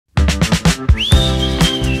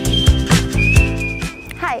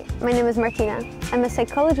Hi, my name is Martyna. I'm a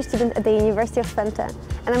psychology student at the University of Twente,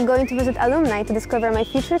 and I'm going to visit Alumni to discover my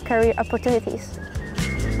future career opportunities.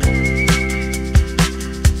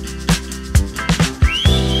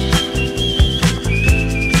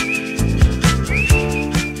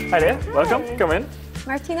 Hi there, welcome, come in.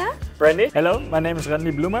 Martyna? Randy. Hello, my name is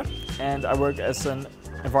Randy Bloeme and I work as an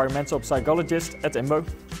environmental psychologist at Inbo.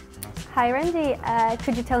 Hi Randy,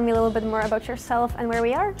 could you tell me a little bit more about yourself and where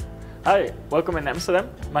we are? Hi, welcome in Amsterdam.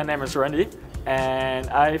 My name is Randy and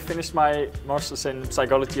I finished my Master's in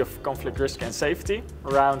Psychology of Conflict, Risk and Safety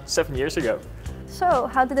around 7 years ago. So,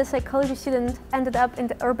 how did a psychology student ended up in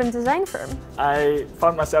the urban design firm? I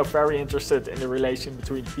found myself very interested in the relation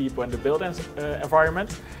between people and the built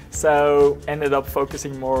environment, so ended up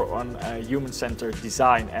focusing more on human-centered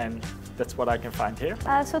design, and that's what I can find here.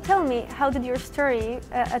 So tell me, how did your story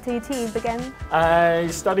at the UT begin? I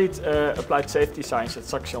studied applied safety science at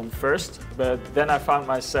Saxion first, but then I found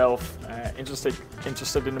myself interested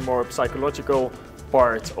in the more psychological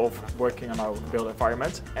part of working on our built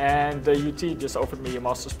environment, and the UT just offered me a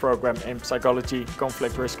master's program in psychology,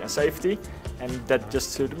 conflict, risk and safety, and that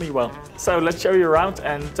just suited me well. So let's show you around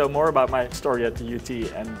and tell more about my story at the UT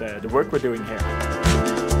and the work we're doing here.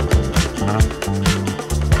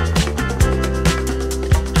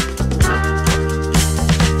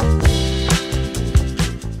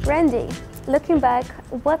 Randy, looking back,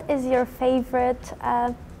 what is your favorite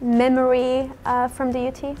memory from the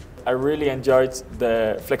UT? I really enjoyed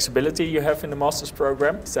the flexibility you have in the master's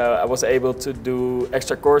program. So I was able to do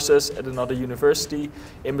extra courses at another university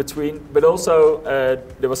in between, but also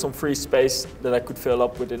there was some free space that I could fill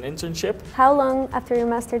up with an internship. How long after your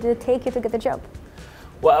master did it take you to get the job?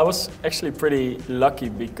 Well, I was actually pretty lucky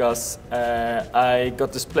because I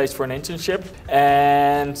got this place for an internship,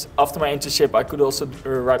 and after my internship I could also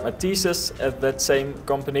write my thesis at that same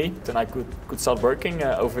company, then I could start working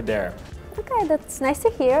over there. Okay, that's nice to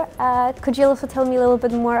hear. Could you also tell me a little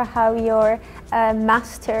bit more how your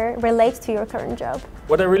master relates to your current job?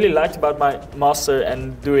 What I really liked about my master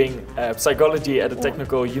and doing psychology at a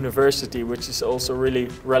technical university, which is also really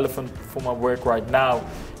relevant for my work right now,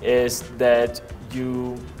 is that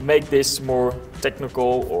you make this more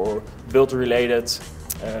technical or build-related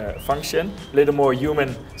function, a little more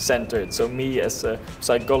human-centered. So me as a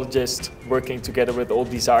psychologist working together with all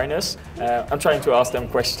designers, I'm trying to ask them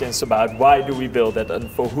questions about why do we build it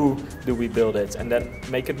and for who do we build it, and then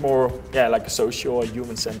make it more like a social or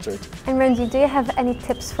human-centered. And Randy, do you have any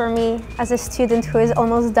tips for me as a student who is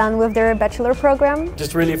almost done with their bachelor program?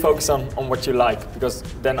 Just really focus on what you like, because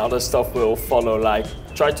then other stuff will follow. Like,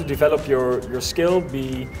 try to develop your skill,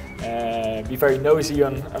 be very nosy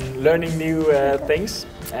on learning new things,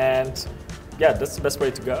 and yeah, that's the best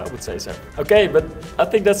way to go, I would say so. Okay, but I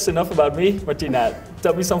think that's enough about me. Martyna,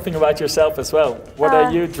 tell me something about yourself as well. What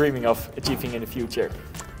are you dreaming of achieving in the future?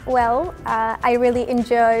 Well, I really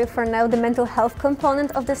enjoy for now the mental health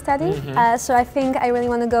component of the study. So I think I really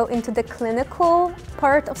want to go into the clinical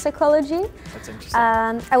part of psychology. That's interesting.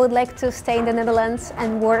 I would like to stay in the Netherlands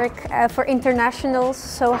and work for internationals,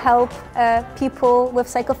 so help people with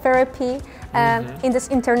psychotherapy in this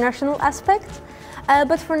international aspect.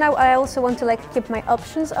 But for now I also want to keep my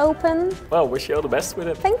options open. Well, wish you all the best with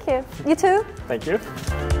it. Thank you. You too. Thank you.